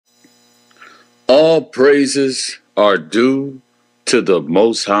All praises are due to the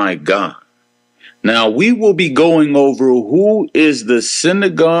Most High God. Now we will be going over who is the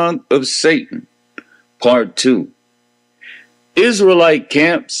synagogue of Satan, part 2. Israelite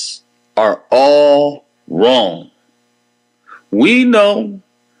camps are all wrong. We know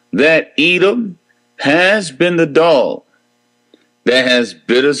that Edom has been the dog that has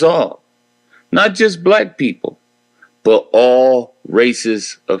bit us all, not just black people, but all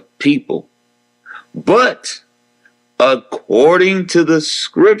races of people. But according to the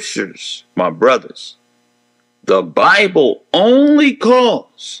scriptures, my brothers, the Bible only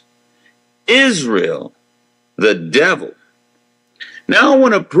calls Israel the devil. Now I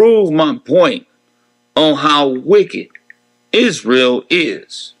want to prove my point on how wicked Israel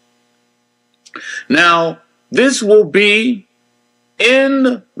is. Now, this will be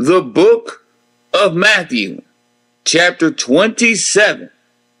in the book of Matthew, chapter 27,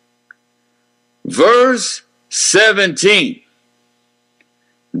 verse 17.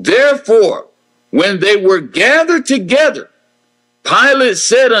 Therefore, when they were gathered together, Pilate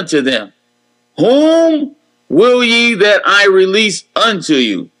said unto them, Whom will ye that I release unto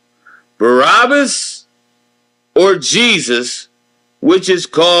you, Barabbas or Jesus, which is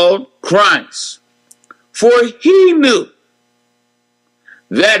called Christ? For he knew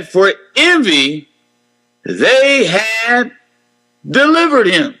that for envy they had delivered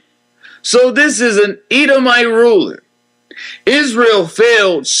him. So this is an Edomite ruler. Israel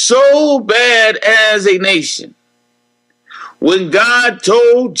failed so bad as a nation. When God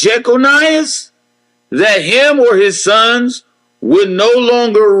told Jeconiah that him or his sons would no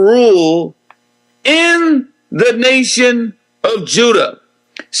longer rule in the nation of Judah,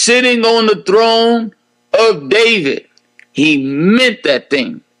 sitting on the throne of David, he meant that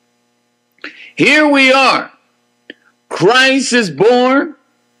thing. Here we are. Christ is born.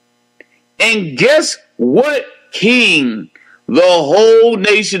 And guess what king the whole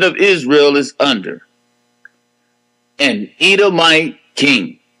nation of Israel is under? An Edomite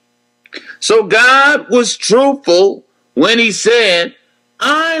king. So God was truthful when he said,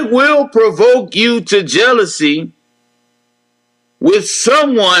 I will provoke you to jealousy with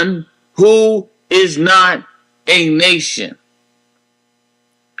someone who is not a nation.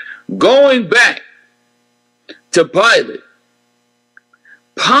 Going back to Pilate,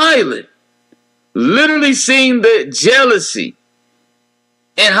 Pilate literally seen the jealousy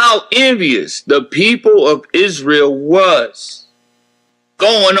and how envious the people of Israel was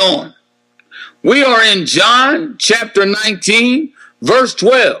going on. We are in John chapter 19, verse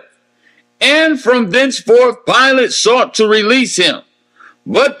 12. And from thenceforth Pilate sought to release him.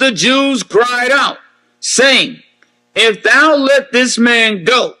 But the Jews cried out, saying, If thou let this man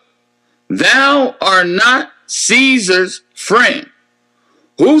go, thou art not Caesar's friend.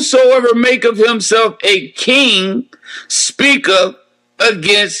 Whosoever maketh himself a king speaketh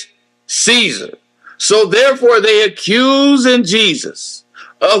against Caesar. So therefore they accusing Jesus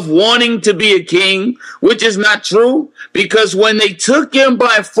of wanting to be a king, which is not true, because when they took him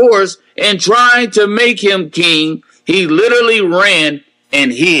by force and tried to make him king, he literally ran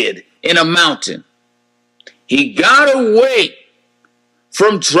and hid in a mountain. He got away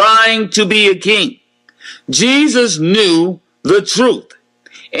from trying to be a king. Jesus knew the truth.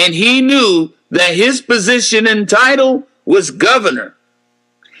 And he knew that his position and title was governor.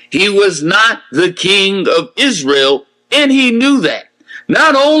 He was not the king of Israel, and he knew that.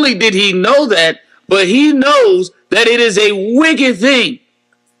 Not only did he know that, but he knows that it is a wicked thing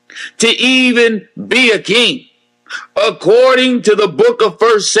to even be a king. According to the book of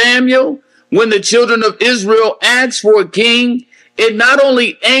 1 Samuel, when the children of Israel asked for a king, it not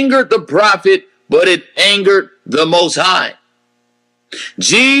only angered the prophet, but it angered the Most High.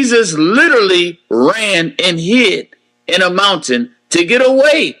 Jesus literally ran and hid in a mountain to get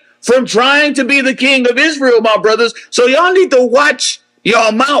away from trying to be the king of Israel, my brothers. So y'all need to watch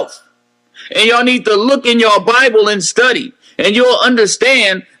your mouth. And y'all need to look in your Bible and study. And you'll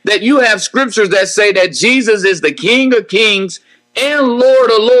understand that you have scriptures that say that Jesus is the King of Kings and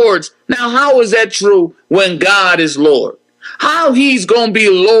Lord of Lords. Now, how is that true when God is Lord? How he's going to be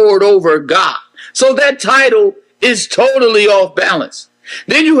Lord over God? So that title is totally off balance.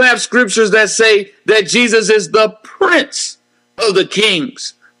 Then you have scriptures that say that Jesus is the Prince of the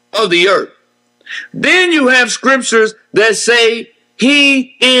kings of the earth. Then you have scriptures that say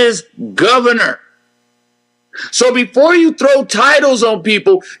he is governor. So before you throw titles on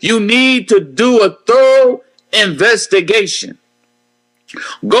people, you need to do a thorough investigation.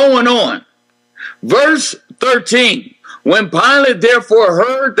 Going on, verse 13, when Pilate therefore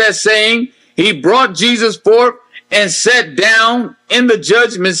heard that saying, he brought Jesus forth and sat down in the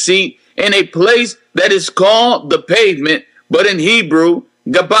judgment seat in a place that is called the pavement, but in Hebrew,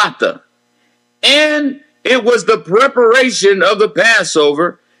 Gabbatha. And it was the preparation of the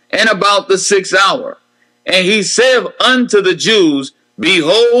Passover, and about the 6th hour. And he said unto the Jews,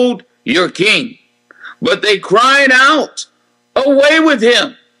 Behold your king. But they cried out, Away with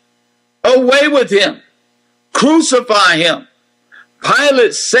him! Away with him! Crucify him!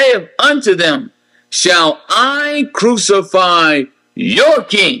 Pilate saith unto them, Shall I crucify your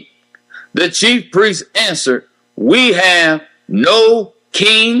king? The chief priests answered, We have no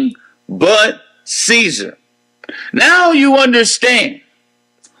king but Caesar. Now you understand.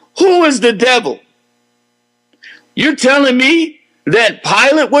 Who is the devil? You're telling me that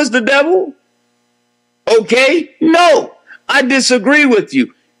Pilate was the devil? Okay, no, I disagree with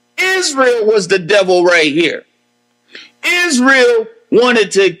you. Israel was the devil right here. Israel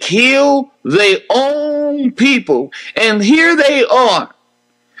wanted to kill their own people. And here they are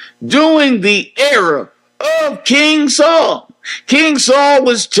during the era of King Saul. King Saul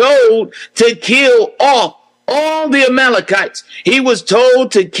was told to kill off all the Amalekites. He was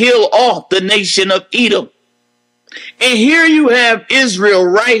told to kill off the nation of Edom. And here you have Israel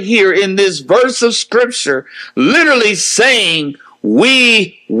right here in this verse of scripture, literally saying,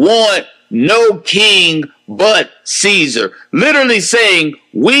 we want no king but Caesar. Literally saying,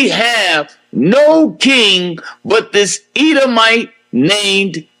 we have no king but this Edomite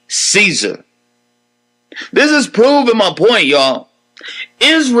named Caesar. This is proving my point, y'all.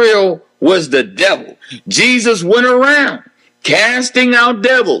 Israel was the devil. Jesus went around casting out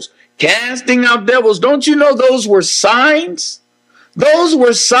devils. Casting out devils. Don't you know those were signs? Those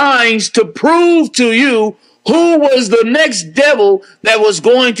were signs to prove to you who was the next devil that was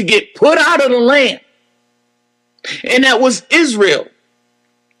going to get put out of the land. And that was Israel.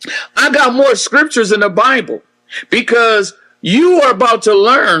 I got more scriptures in the Bible because you are about to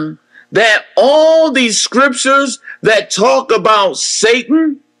learn that all these scriptures that talk about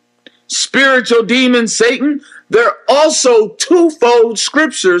Satan, spiritual demon Satan, they're also twofold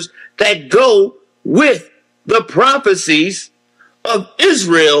scriptures that go with the prophecies of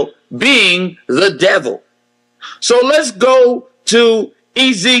Israel being the devil. So let's go to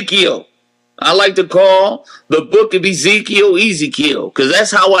Ezekiel. I like to call the book of Ezekiel, because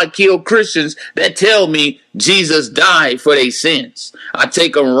that's how I kill Christians that tell me Jesus died for their sins. I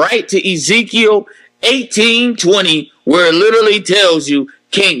take them right to Ezekiel 18:20, where it literally tells you,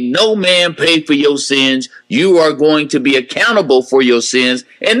 can't no man pay for your sins. You are going to be accountable for your sins.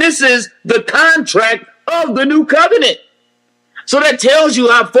 And this is the contract of the new covenant. So that tells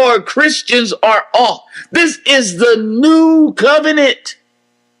you how far Christians are off. This is the new covenant.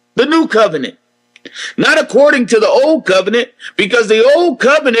 The new covenant. Not according to the old covenant, because the old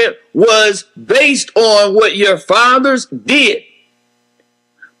covenant was based on what your fathers did.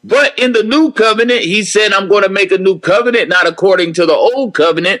 But in the new covenant, he said, I'm going to make a new covenant, not according to the old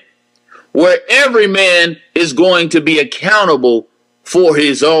covenant, where every man is going to be accountable for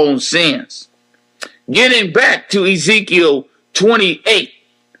his own sins. Getting back to Ezekiel 28,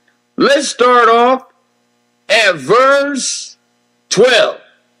 let's start off at verse 12.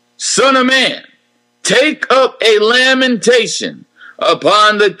 Son of man, take up a lamentation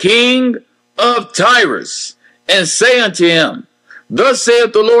upon the king of Tyrus, and say unto him, Thus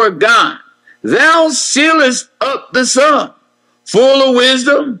saith the Lord God, Thou sealest up the sun, full of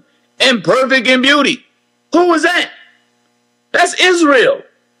wisdom and perfect in beauty. Who was that? That's Israel.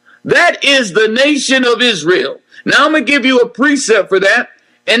 That is the nation of Israel. Now I'm going to give you a precept for that,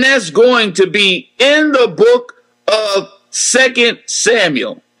 and that's going to be in the book of 2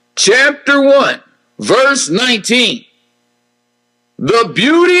 Samuel, chapter 1, verse 19. The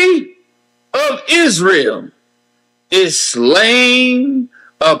beauty of Israel is slain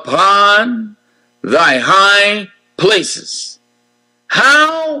upon thy high places.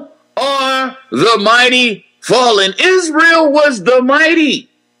 How are the mighty fallen? Israel was the mighty.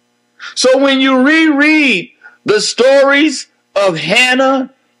 So when you reread the stories of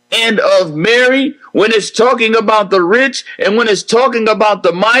Hannah and of Mary, when it's talking about the rich and when it's talking about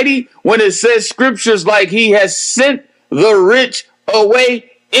the mighty, when it says scriptures like he has sent the rich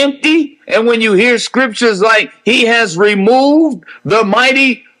away empty, and when you hear scriptures like he has removed the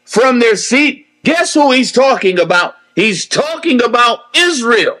mighty from their seat, guess who he's talking about? He's talking about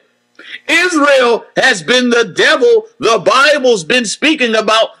Israel. Israel has been the devil the Bible's been speaking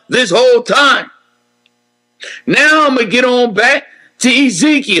about this whole time. Now I'm going to get on back to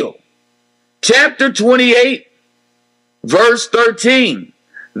Ezekiel chapter 28, verse 13.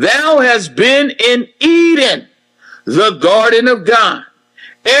 Thou hast been in Eden, the garden of God.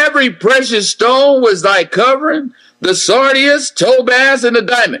 Every precious stone was thy covering. the sardius, topaz, and the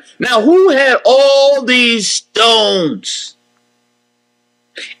diamond. Now, who had all these stones?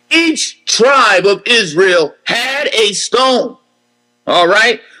 Each tribe of Israel had a stone. All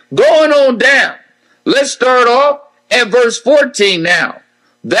right, going on down. Let's start off at verse 14 now.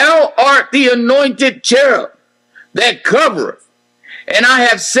 Thou art the anointed cherub that covereth, and I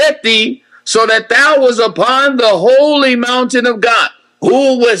have set thee so that thou was upon the holy mountain of God,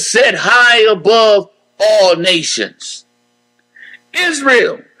 who was set high above all nations.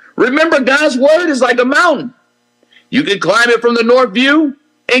 Israel, remember, God's word is like a mountain. You can climb it from the north view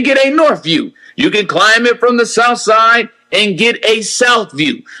and get a north view. You can climb it from the south side and get a south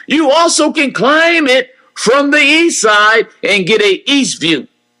view. You also can climb it from the east side and get a east view.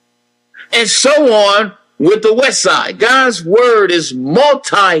 And so on with the west side. God's word is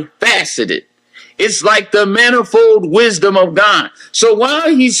multifaceted. It's like the manifold wisdom of God. So while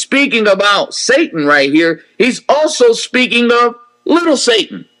he's speaking about Satan right here, he's also speaking of little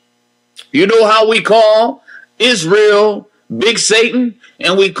Satan. You know how we call Israel Big Satan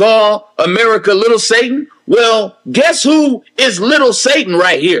and we call America Little Satan? Well, guess who is little Satan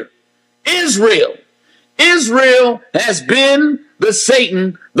right here? Israel. Israel has been the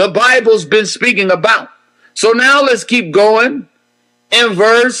Satan the Bible's been speaking about. So now let's keep going in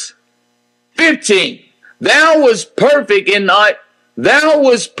verse 15. Thou was perfect in thy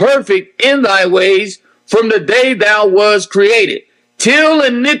ways from the day thou was created, till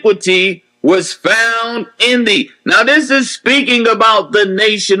iniquity was found in thee. Now this is speaking about the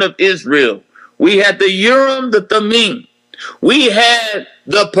nation of Israel. We had the Urim, the Thummim. We had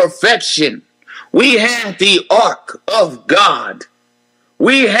the perfection. We had the ark of God.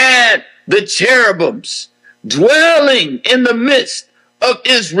 We had the cherubims dwelling in the midst of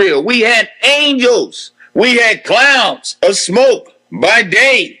Israel. We had angels. We had clouds of smoke by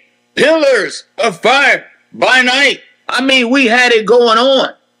day, pillars of fire by night. I mean, we had it going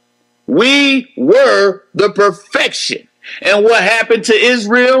on. We were the perfection. And what happened to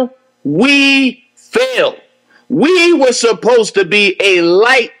Israel? We failed. We were supposed to be a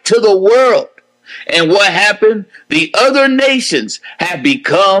light to the world. And what happened? The other nations have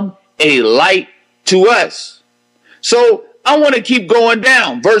become a light to us. So I want to keep going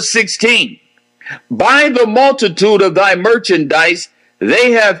down. Verse 16. By the multitude of thy merchandise,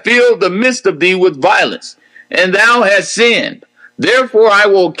 they have filled the midst of thee with violence, and thou hast sinned. Therefore I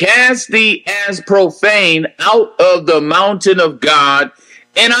will cast thee as profane out of the mountain of God,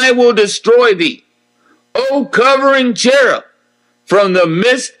 and I will destroy thee, O covering cherub, from the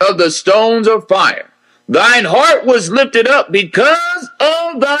midst of the stones of fire. Thine heart was lifted up because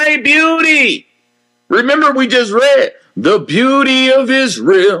of thy beauty. Remember, we just read, the beauty of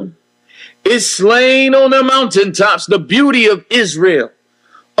Israel is slain on the mountaintops. The beauty of Israel.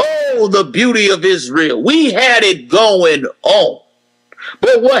 Oh, the beauty of Israel. We had it going on.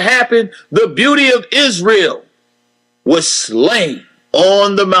 But what happened? The beauty of Israel was slain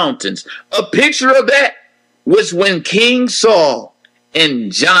on the mountains. A picture of that was when King Saul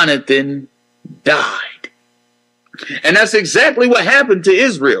and Jonathan died. And that's exactly what happened to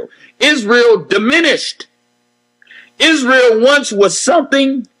Israel. Israel diminished. Israel once was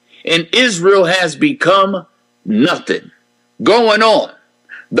something, and Israel has become nothing. Going on.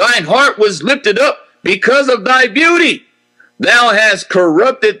 Thine heart was lifted up because of thy beauty. Thou hast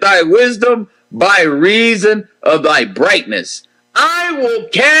corrupted thy wisdom by reason of thy brightness. I will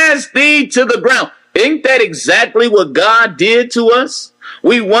cast thee to the ground. Ain't that exactly what God did to us?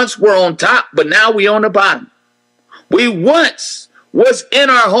 We once were on top, but now we on the bottom. We once was in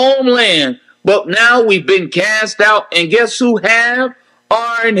our homeland, but now we've been cast out. And guess who have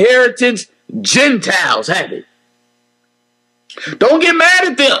our inheritance? Gentiles have it. Don't get mad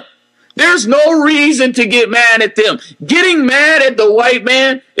at them. There's no reason to get mad at them. Getting mad at the white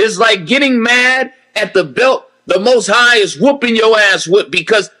man is like getting mad at the belt the Most High is whooping your ass with,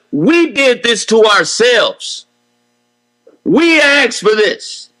 because we did this to ourselves. We asked for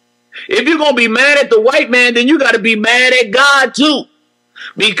this. If you're going to be mad at the white man, then you got to be mad at God too.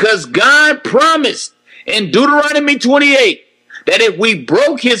 Because God promised in Deuteronomy 28 that if we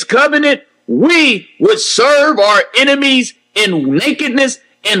broke his covenant, we would serve our enemies in nakedness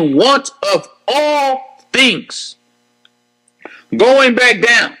and want of all things. Going back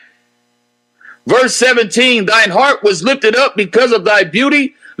down. Verse 17, thine heart was lifted up because of thy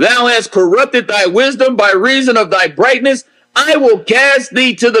beauty. Thou hast corrupted thy wisdom by reason of thy brightness. I will cast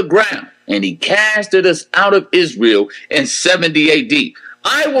thee to the ground. And he casted us out of Israel in 70 AD.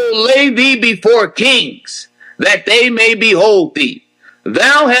 I will lay thee before kings, that they may behold thee.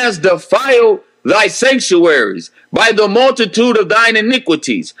 Thou hast defiled thy sanctuaries by the multitude of thine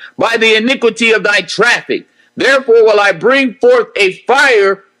iniquities, by the iniquity of thy traffic. Therefore will I bring forth a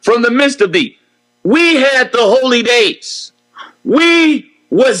fire from the midst of thee. We had the holy days. We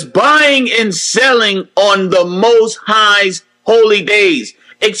was buying and selling on the Most High's holy days,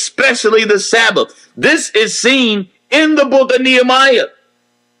 especially the Sabbath. This is seen in the book of Nehemiah.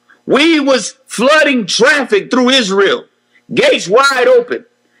 We was flooding traffic through Israel, gates wide open,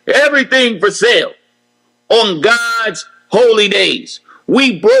 everything for sale on God's holy days.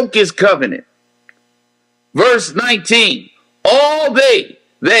 We broke his covenant. Verse 19, all they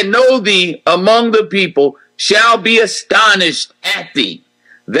that know thee among the people shall be astonished at thee.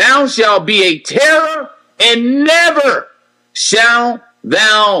 Thou shalt be a terror, and never shalt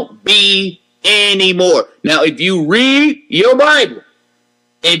thou be anymore. Now, if you read your Bible,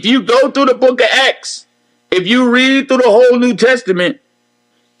 if you go through the book of Acts, if you read through the whole New Testament,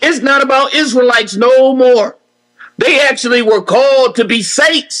 it's not about Israelites no more. They actually were called to be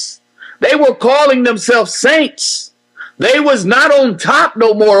saints. They were calling themselves saints. They was not on top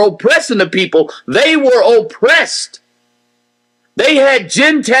no more oppressing the people. They were oppressed. They had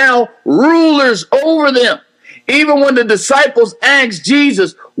Gentile rulers over them. Even when the disciples asked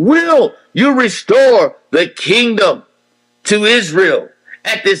Jesus, will you restore the kingdom to Israel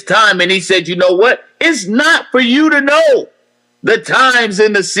at this time? And he said, you know what? It's not for you to know the times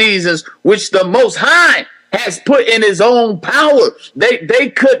and the seasons which the Most High has put in his own power. They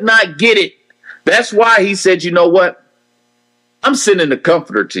could not get it. That's why he said, you know what? I'm sending the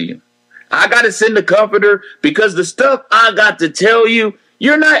comforter to you. I got to send the comforter because the stuff I got to tell you,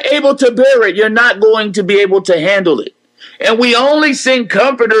 you're not able to bear it. You're not going to be able to handle it. And we only send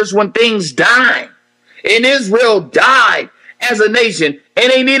comforters when things die. And Israel died as a nation,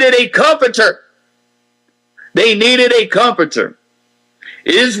 and they needed a comforter. They needed a comforter.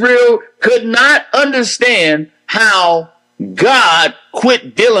 Israel could not understand how God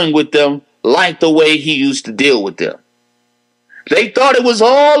quit dealing with them like the way he used to deal with them. They thought it was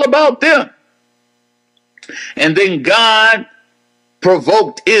all about them. And then God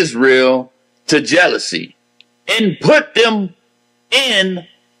provoked Israel to jealousy and put them in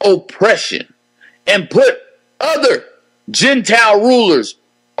oppression and put other Gentile rulers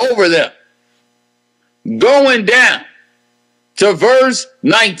over them. Going down to verse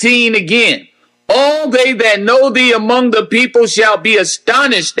 19 again. All they that know thee among the people shall be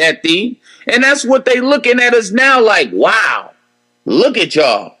astonished at thee. And that's what they looking at us now like, wow, look at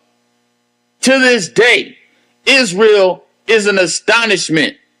y'all. To this day, Israel is an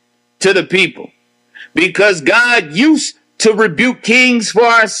astonishment to the people because God used to rebuke kings for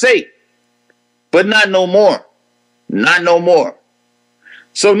our sake, but not no more. Not no more.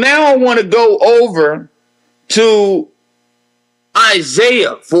 So now I want to go over to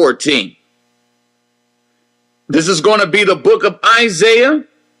Isaiah 14. This is going to be the book of Isaiah,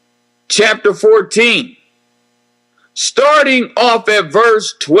 chapter 14. Starting off at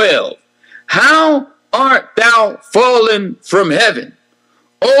verse 12. How art thou fallen from heaven,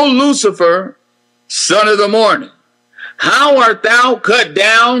 O Lucifer, son of the morning? How art thou cut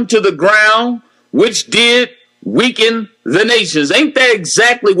down to the ground, which did weaken the nations? Ain't that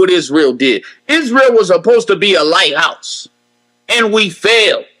exactly what Israel did? Israel was supposed to be a lighthouse, and we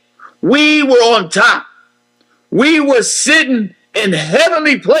failed. We were on top. We were sitting in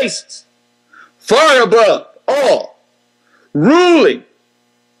heavenly places, far above all, ruling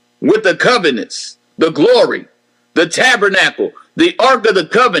with the covenants, the glory, the tabernacle, the ark of the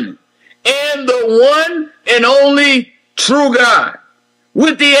covenant, and the one and only true God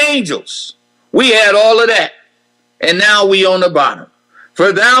with the angels. We had all of that. And now we on the bottom.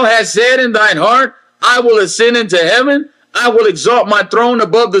 For thou hast said in thine heart, I will ascend into heaven. I will exalt my throne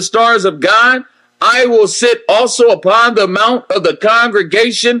above the stars of God. I will sit also upon the mount of the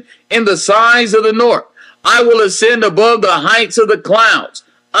congregation in the sides of the north. I will ascend above the heights of the clouds.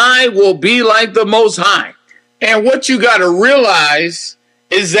 I will be like the Most High. And what you got to realize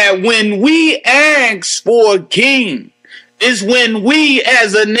is that when we ask for a king is when we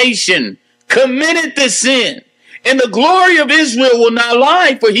as a nation committed the sin. And the glory of Israel will not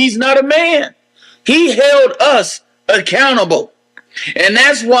lie, for he's not a man. He held us accountable. And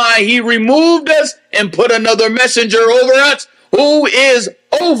that's why he removed us and put another messenger over us who is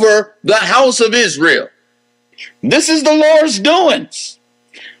over the house of Israel. This is the Lord's doings.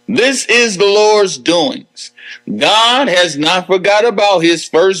 This is the Lord's doings. God has not forgot about his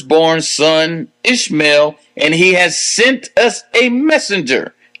firstborn son, Ishmael, and he has sent us a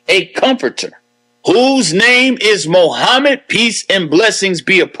messenger, a comforter, whose name is Mohammed. Peace and blessings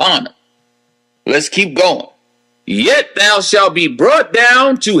be upon him. Let's keep going. Yet thou shalt be brought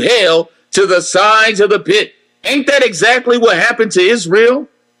down to hell, to the sides of the pit. Ain't that exactly what happened to Israel?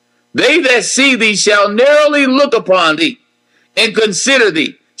 They that see thee shall narrowly look upon thee and consider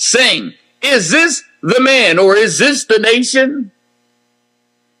thee, saying, is this the man, or is this the nation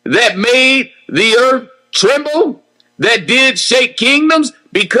that made the earth tremble, that did shake kingdoms?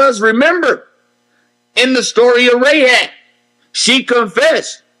 Because remember, in the story of Rahab, she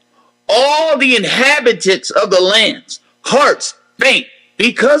confessed, all the inhabitants of the lands, hearts faint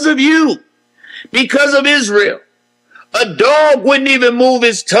because of you, because of Israel. A dog wouldn't even move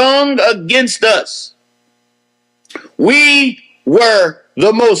his tongue against us. We were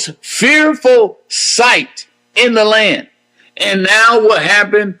the most fearful sight in the land. And now what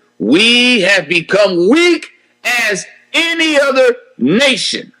happened? We have become weak as any other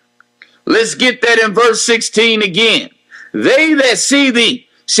nation. Let's get that in verse 16 again. They that see thee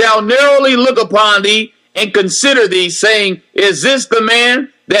shall narrowly look upon thee and consider thee, saying, is this the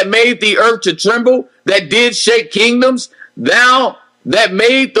man that made the earth to tremble, that did shake kingdoms? Thou that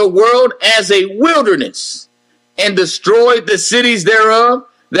made the world as a wilderness, and destroyed the cities thereof,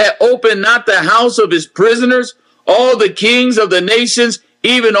 that opened not the house of his prisoners, all the kings of the nations,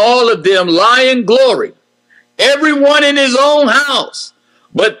 even all of them lie in glory, every one in his own house.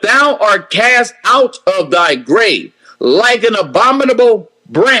 But thou art cast out of thy grave like an abominable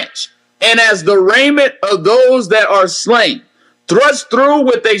branch, and as the raiment of those that are slain, thrust through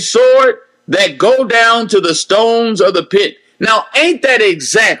with a sword, that go down to the stones of the pit. Now, ain't that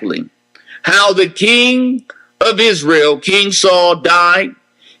exactly how the king of Israel, King Saul, died?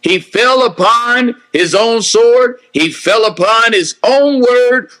 He fell upon his own sword. He fell upon his own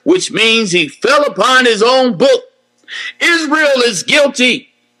word, which means he fell upon his own book. Israel is guilty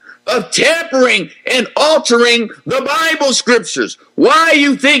of tampering and altering the Bible scriptures. Why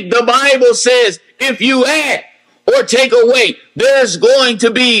you think the Bible says if you add or take away, there's going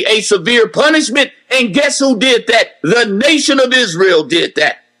to be a severe punishment? And guess who did that? The nation of Israel did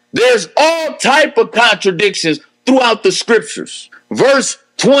that. There's all type of contradictions throughout the scriptures. Verse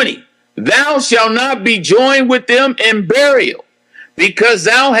 20, thou shalt not be joined with them in burial, because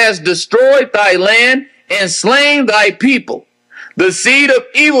thou hast destroyed thy land and slain thy people. The seed of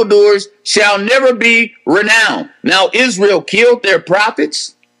evildoers shall never be renowned. Now Israel killed their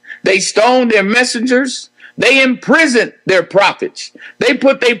prophets. They stoned their messengers. They imprisoned their prophets. They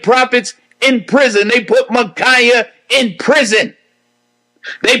put their prophets in prison. They put Micaiah in prison.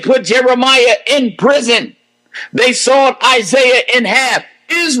 They put Jeremiah in prison. They sawed Isaiah in half.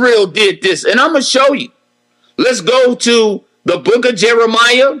 Israel did this, and I'm going to show you. Let's go to the book of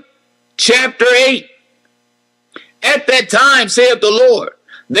Jeremiah, chapter 8. At that time, saith the Lord,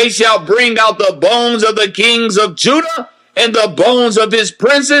 they shall bring out the bones of the kings of Judah, and the bones of his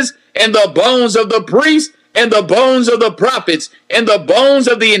princes, and the bones of the priests, and the bones of the prophets, and the bones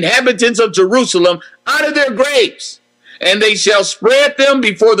of the inhabitants of Jerusalem out of their graves. And they shall spread them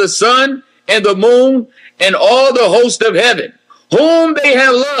before the sun and the moon and all the host of heaven, whom they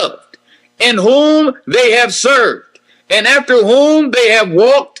have loved, and whom they have served, and after whom they have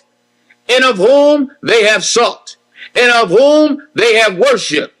walked, and of whom they have sought, and of whom they have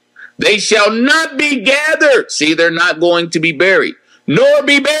worshipped. They shall not be gathered. See, they're not going to be buried, nor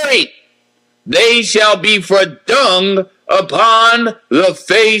be buried. They shall be for dung upon the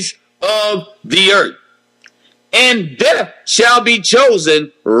face of the earth. And death shall be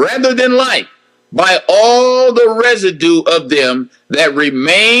chosen rather than life by all the residue of them that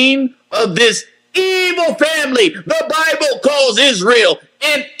remain of this evil family. The Bible calls Israel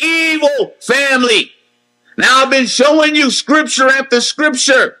an evil family. Now, I've been showing you scripture after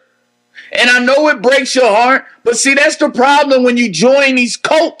scripture, and I know it breaks your heart, but see, that's the problem when you join these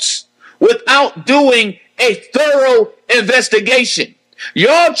cults without doing a thorough investigation.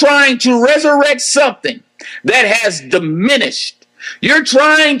 You're trying to resurrect something that has diminished. You're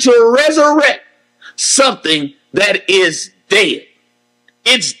trying to resurrect something that is dead.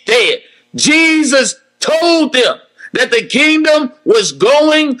 It's dead. Jesus told them that the kingdom was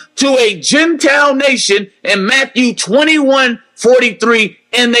going to a Gentile nation in Matthew 21:43,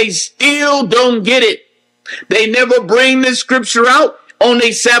 and they still don't get it. They never bring this scripture out on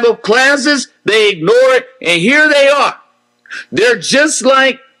their Sabbath classes. They ignore it, and here they are. They're just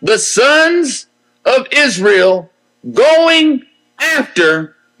like the sons of Israel going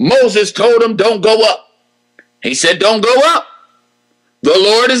after Moses told them, don't go up. He said, don't go up. The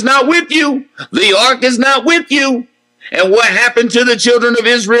Lord is not with you. The ark is not with you. And what happened to the children of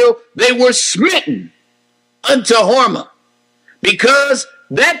Israel? They were smitten unto Hormah, because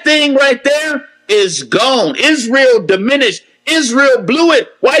that thing right there is gone. Israel diminished. Israel blew it.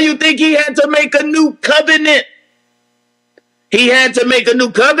 Why do you think he had to make a new covenant? He had to make a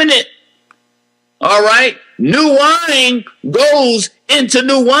new covenant. All right. new wine goes into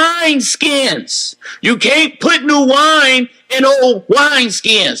new wine skins. You can't put new wine in old wine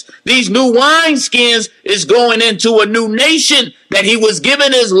skins. These new wine skins is going into a new nation that he was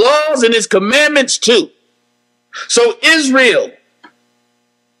giving his laws and his commandments to. So Israel,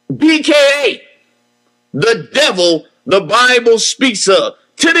 BKA, the devil the Bible speaks of.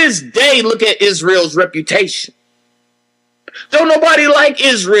 To this day, look at Israel's reputation. Don't nobody like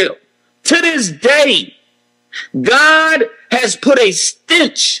Israel. To this day, God has put a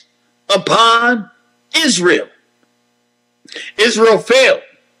stench upon Israel. Israel failed.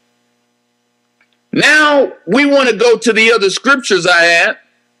 Now we want to go to the other scriptures I had,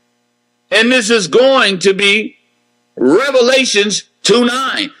 and this is going to be Revelations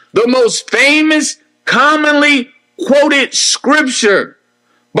 2:9, the most famous, commonly quoted scripture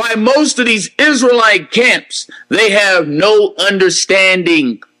by most of these Israelite camps. They have no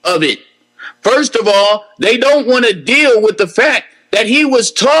understanding of it. First of all, they don't want to deal with the fact that he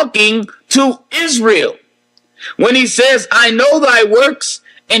was talking to Israel. When he says, I know thy works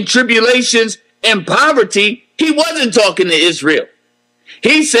and tribulations and poverty, he wasn't talking to Israel.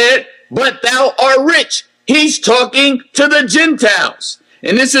 He said, but thou art rich. He's talking to the Gentiles.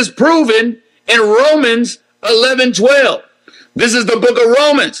 And this is proven in Romans 11:12. This is the book of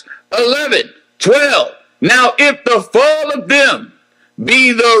Romans 11:12. Now, if the fall of them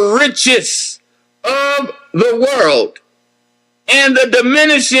be the riches of the world, and the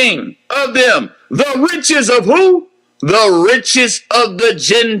diminishing of them, the riches of who? The riches of the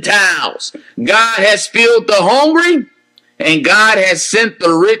Gentiles. God has filled the hungry, and God has sent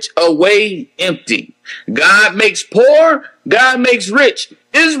the rich away empty. God makes poor, God makes rich.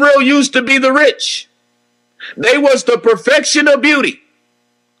 Israel used to be the rich. They was the perfection of beauty.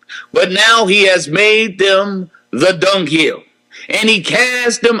 But now he has made them the dunghill, and he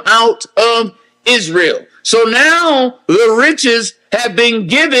cast them out of Israel. So now the riches have been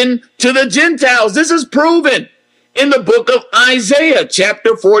given to the Gentiles. This is proven in the book of Isaiah,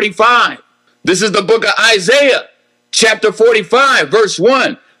 chapter 45. This is the book of Isaiah, chapter 45, verse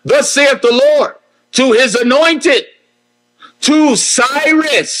 1. Thus saith the Lord to his anointed, to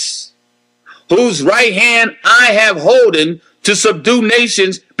Cyrus, whose right hand I have holden to subdue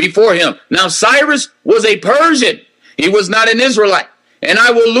nations before him. Now Cyrus was a Persian. He was not an Israelite. And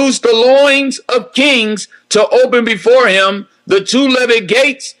I will loose the loins of kings to open before him the two-legged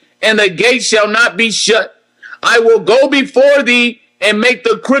gates, and the gates shall not be shut. I will go before thee and make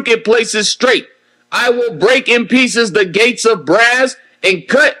the crooked places straight. I will break in pieces the gates of brass and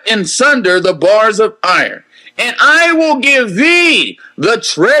cut in sunder the bars of iron. And I will give thee the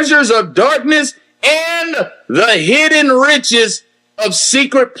treasures of darkness and the hidden riches of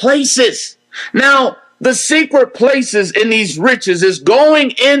secret places. Now, the secret places in these riches is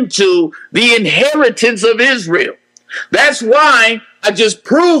going into the inheritance of Israel. That's why I just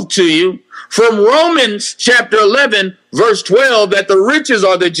proved to you from Romans chapter 11, verse 12, that the riches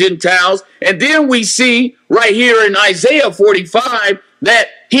are the Gentiles. And then we see right here in Isaiah 45 that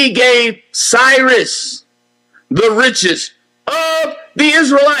he gave Cyrus the riches of the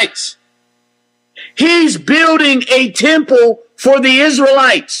Israelites. He's building a temple for the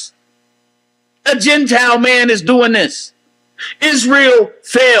Israelites. A Gentile man is doing this. Israel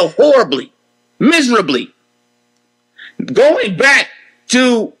failed horribly, miserably. Going back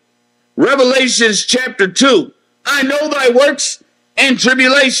to Revelations chapter 2, I know thy works and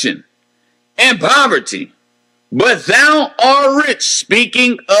tribulation and poverty, but thou art rich.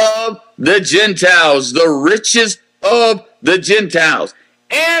 Speaking of the Gentiles, the riches of the Gentiles.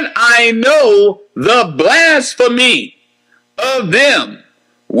 And I know the blasphemy of them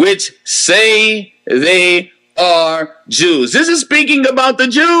which say they are Jews. This is speaking about the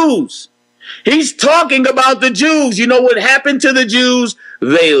Jews. He's talking about the Jews. You know what happened to the Jews?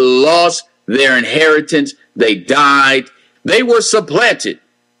 They lost their inheritance. They died. They were supplanted.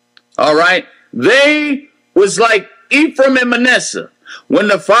 All right. They was like Ephraim and Manasseh. When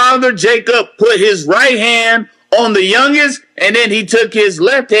the father Jacob put his right hand on the youngest, and then he took his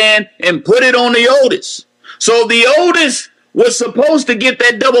left hand and put it on the oldest. So the oldest was supposed to get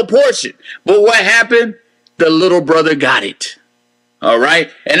that double portion. But what happened? The little brother got it. All right.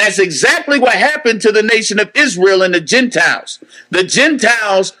 And that's exactly what happened to the nation of Israel and the Gentiles. The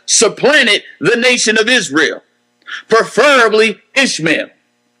Gentiles supplanted the nation of Israel, preferably Ishmael.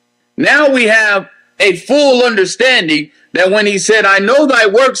 Now we have a full understanding that when he said, I know thy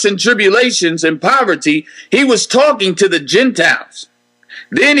works and tribulations and poverty, he was talking to the Gentiles.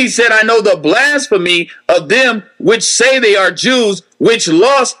 Then he said, I know the blasphemy of them which say they are Jews, which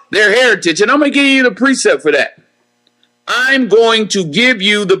lost their heritage. And I'm going to give you the precept for that. I'm going to give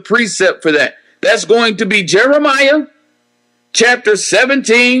you the precept for that. That's going to be Jeremiah chapter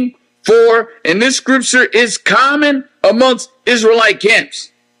 17:4. And this scripture is common amongst Israelite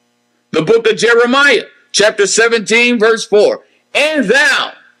camps. The book of Jeremiah chapter 17 verse 4. And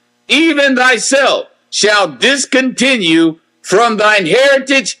thou, even thyself, shalt discontinue from thine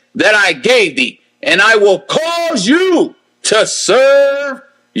heritage that I gave thee, and I will cause you to serve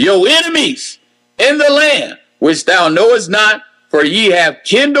your enemies in the land which thou knowest not, for ye have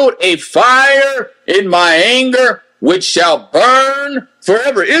kindled a fire in my anger, which shall burn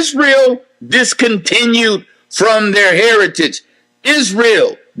forever. Israel discontinued from their heritage.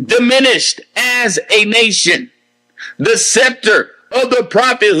 Israel diminished as a nation. The scepter of the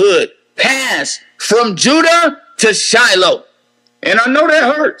prophethood passed from Judah to Shiloh. And I know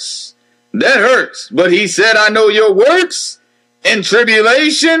that hurts. That hurts. But he said, I know your works and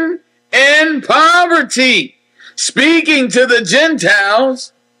tribulation and poverty, speaking to the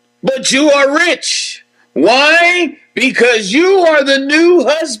Gentiles, but you are rich. Why? Because you are the new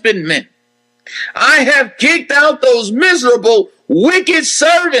husbandmen. I have kicked out those miserable, wicked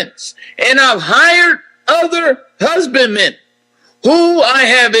servants, and I've hired other husbandmen who I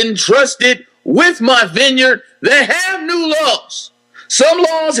have entrusted with my vineyard that have new laws. Some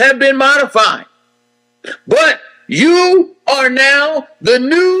laws have been modified, but you are now the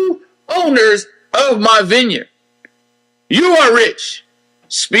new owners of my vineyard. You are rich.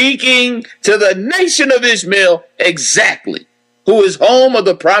 Speaking to the nation of Ishmael exactly, who is home of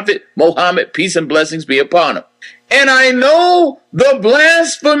the prophet Muhammad, peace and blessings be upon him. And I know the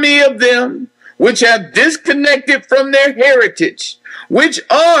blasphemy of them which have disconnected from their heritage, which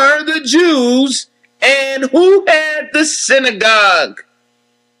are the Jews, and who had the synagogue.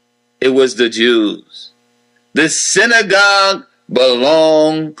 It was the Jews. The synagogue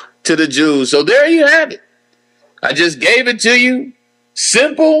belonged to the Jews. So there you have it. I just gave it to you.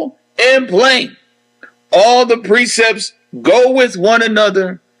 Simple and plain. All the precepts go with one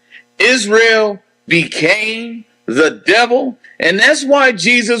another. Israel became the devil, and that's why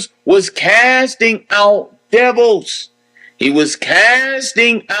Jesus was casting out devils. He was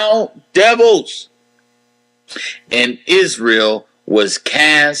casting out devils. And Israel was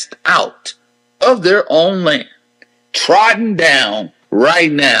cast out of their own land, trodden down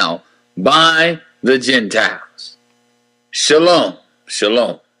right now by the Gentiles. Shalom.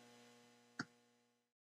 Shalom.